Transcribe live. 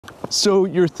So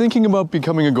you're thinking about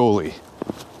becoming a goalie.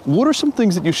 What are some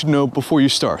things that you should know before you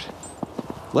start?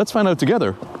 Let's find out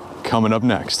together, coming up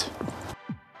next.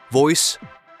 Voice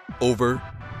over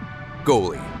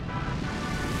goalie.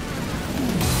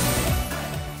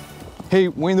 Hey,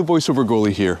 Wayne the voiceover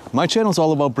goalie here. My channel is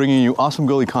all about bringing you awesome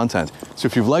goalie content. So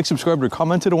if you've liked, subscribed, or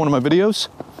commented on one of my videos,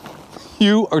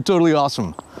 you are totally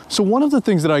awesome. So one of the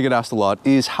things that I get asked a lot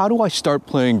is, how do I start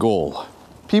playing goal?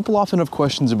 People often have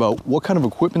questions about what kind of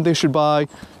equipment they should buy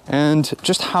and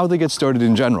just how they get started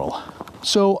in general.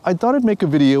 So I thought I'd make a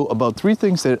video about 3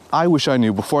 things that I wish I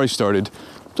knew before I started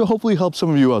to hopefully help some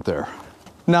of you out there.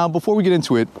 Now, before we get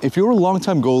into it, if you're a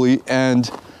longtime goalie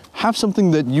and have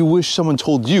something that you wish someone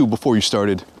told you before you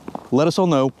started, let us all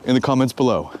know in the comments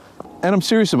below. And I'm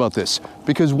serious about this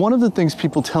because one of the things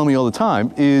people tell me all the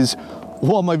time is,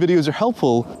 while my videos are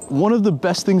helpful, one of the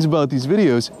best things about these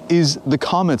videos is the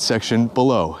comments section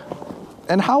below.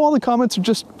 And how all the comments are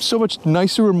just so much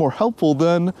nicer and more helpful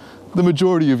than the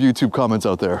majority of YouTube comments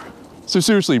out there. So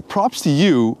seriously, props to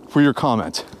you for your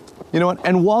comment. You know what?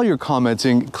 And while you're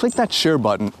commenting, click that share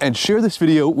button and share this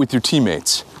video with your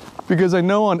teammates. Because I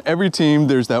know on every team,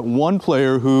 there's that one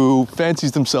player who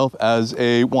fancies themselves as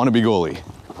a wannabe goalie.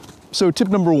 So tip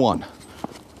number 1,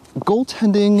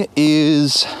 goaltending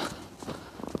is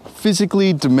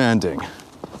physically demanding.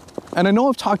 And I know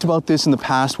I've talked about this in the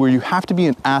past where you have to be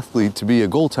an athlete to be a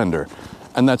goaltender,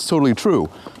 and that's totally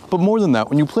true. But more than that,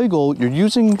 when you play goal, you're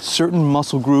using certain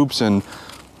muscle groups and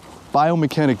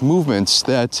biomechanic movements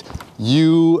that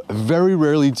you very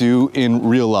rarely do in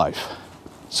real life.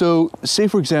 So say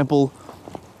for example,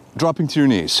 dropping to your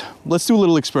knees. Let's do a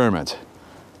little experiment.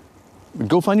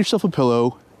 Go find yourself a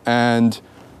pillow and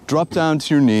drop down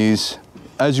to your knees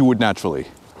as you would naturally.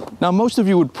 Now, most of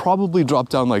you would probably drop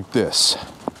down like this.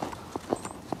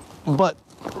 But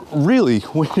really,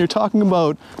 when you're talking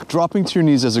about dropping to your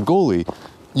knees as a goalie,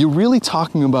 you're really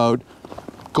talking about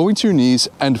going to your knees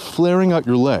and flaring out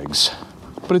your legs.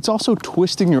 But it's also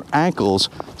twisting your ankles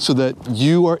so that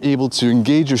you are able to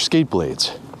engage your skate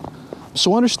blades.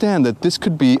 So understand that this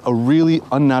could be a really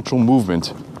unnatural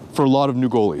movement for a lot of new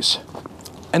goalies.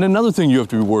 And another thing you have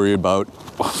to be worried about,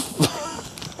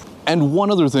 and one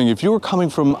other thing, if you're coming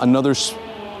from a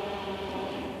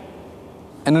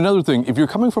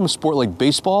sport like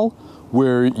baseball,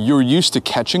 where you're used to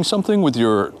catching something with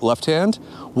your left hand,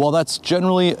 while that's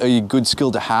generally a good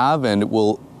skill to have and it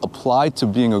will apply to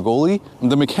being a goalie,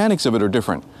 the mechanics of it are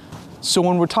different. So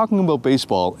when we're talking about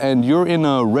baseball and you're in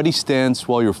a ready stance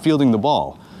while you're fielding the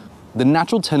ball, the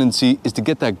natural tendency is to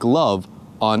get that glove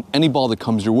on any ball that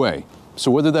comes your way.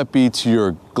 So whether that be to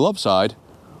your glove side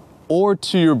or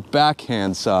to your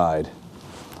backhand side.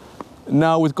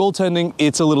 Now with goaltending,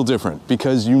 it's a little different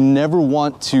because you never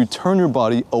want to turn your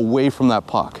body away from that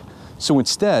puck. So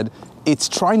instead, it's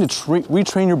trying to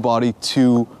retrain your body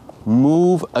to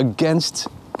move against,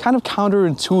 kind of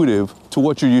counterintuitive to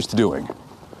what you're used to doing.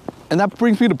 And that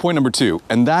brings me to point number 2,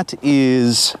 and that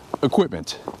is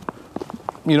equipment.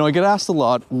 You know, I get asked a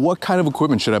lot, what kind of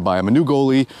equipment should I buy? I'm a new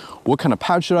goalie. What kind of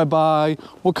pad should I buy?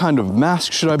 What kind of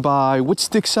mask should I buy? What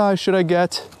stick size should I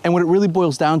get? And what it really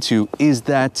boils down to is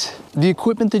that the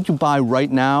equipment that you buy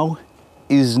right now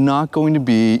is not going to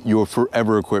be your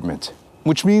forever equipment,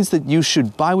 which means that you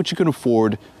should buy what you can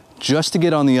afford just to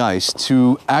get on the ice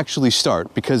to actually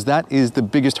start, because that is the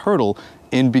biggest hurdle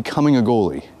in becoming a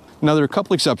goalie. Now, there are a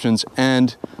couple exceptions,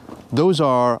 and those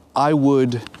are, I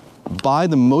would buy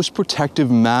the most protective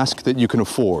mask that you can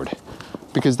afford,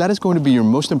 because that is going to be your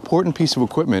most important piece of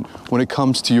equipment when it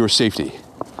comes to your safety.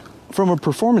 From a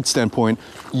performance standpoint,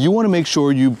 you want to make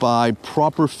sure you buy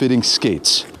proper fitting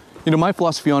skates. You know, my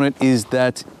philosophy on it is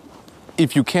that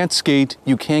if you can't skate,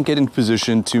 you can't get in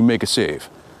position to make a save.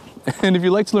 And if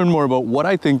you'd like to learn more about what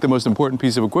I think the most important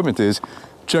piece of equipment is,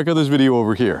 check out this video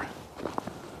over here.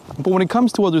 But when it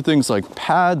comes to other things like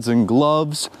pads and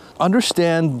gloves,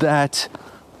 understand that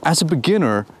as a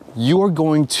beginner, you are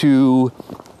going to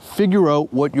figure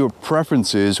out what your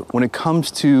preference is when it comes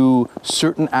to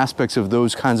certain aspects of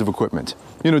those kinds of equipment.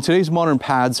 You know, today's modern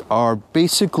pads are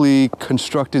basically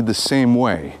constructed the same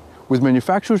way, with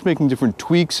manufacturers making different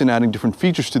tweaks and adding different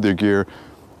features to their gear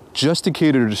just to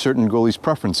cater to certain goalies'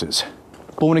 preferences.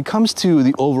 But when it comes to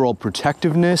the overall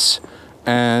protectiveness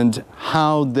and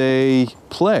how they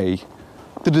play,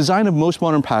 the design of most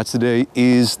modern pads today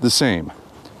is the same.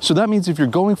 So that means if you're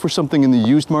going for something in the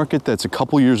used market that's a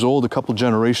couple years old, a couple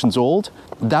generations old,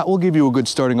 that will give you a good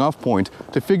starting off point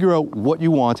to figure out what you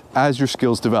want as your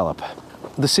skills develop.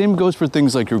 The same goes for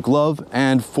things like your glove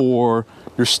and for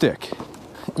your stick.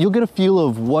 You'll get a feel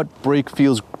of what break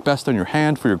feels best on your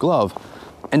hand for your glove,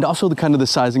 and also the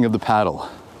sizing of the paddle.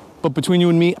 But between you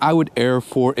and me, I would err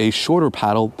for a shorter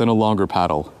paddle than a longer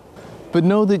paddle. But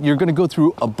know that you're gonna go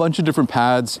through a bunch of different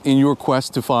pads in your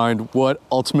quest to find what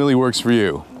ultimately works for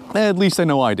you. At least I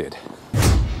know I did.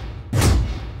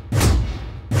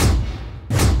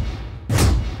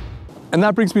 And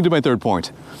that brings me to my third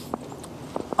point.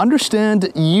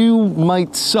 Understand you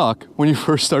might suck when you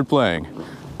first start playing.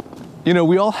 You know,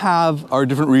 we all have our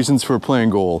different reasons for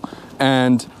playing goal,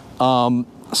 and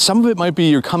some of it might be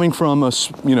you're coming from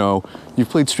you've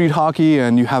played street hockey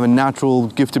and you have a natural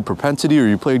gifted propensity, or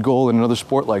you played goal in another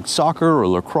sport like soccer or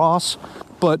lacrosse.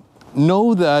 But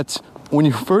know that when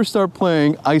you first start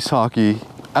playing ice hockey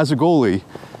as a goalie,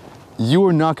 you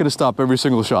are not going to stop every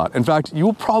single shot. In fact, you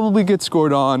will probably get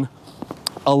scored on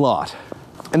a lot.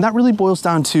 And that really boils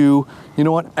down to, you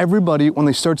know what, everybody, when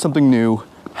they start something new,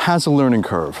 has a learning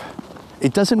curve.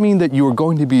 It doesn't mean that you are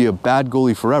going to be a bad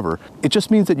goalie forever. It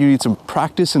just means that you need some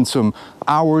practice and some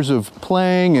hours of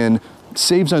playing and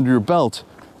saves under your belt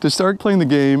to start playing the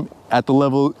game at the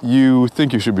level you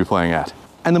think you should be playing at.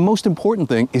 And the most important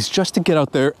thing is just to get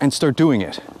out there and start doing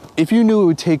it. If you knew it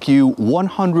would take you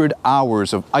 100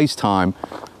 hours of ice time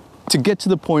to get to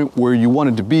the point where you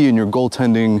wanted to be in your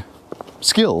goaltending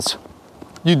skills,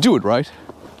 you'd do it, right?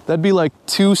 That'd be like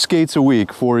 2 skates a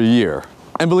week for a year.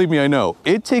 And believe me, I know,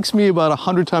 it takes me about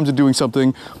 100 times of doing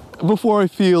something before I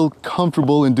feel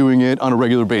comfortable in doing it on a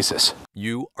regular basis.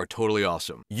 You are totally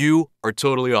awesome. You are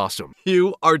totally awesome.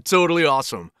 You are totally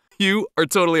awesome. You are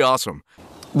totally awesome.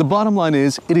 The bottom line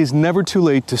is, it is never too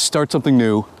late to start something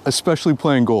new, especially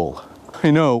playing goal.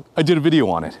 I know, I did a video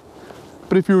on it.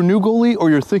 But if you're a new goalie or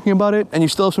you're thinking about it and you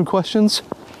still have some questions,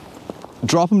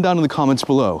 drop them down in the comments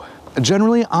below.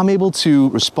 Generally, I'm able to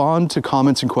respond to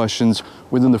comments and questions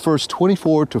within the first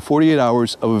 24 to 48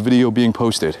 hours of a video being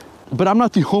posted. But I'm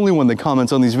not the only one that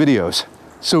comments on these videos.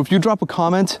 So if you drop a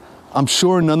comment, I'm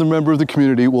sure another member of the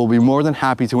community will be more than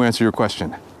happy to answer your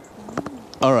question.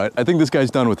 All right, I think this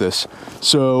guy's done with this.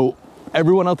 So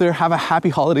everyone out there, have a happy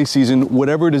holiday season,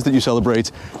 whatever it is that you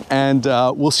celebrate, and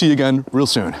we'll see you again real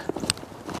soon.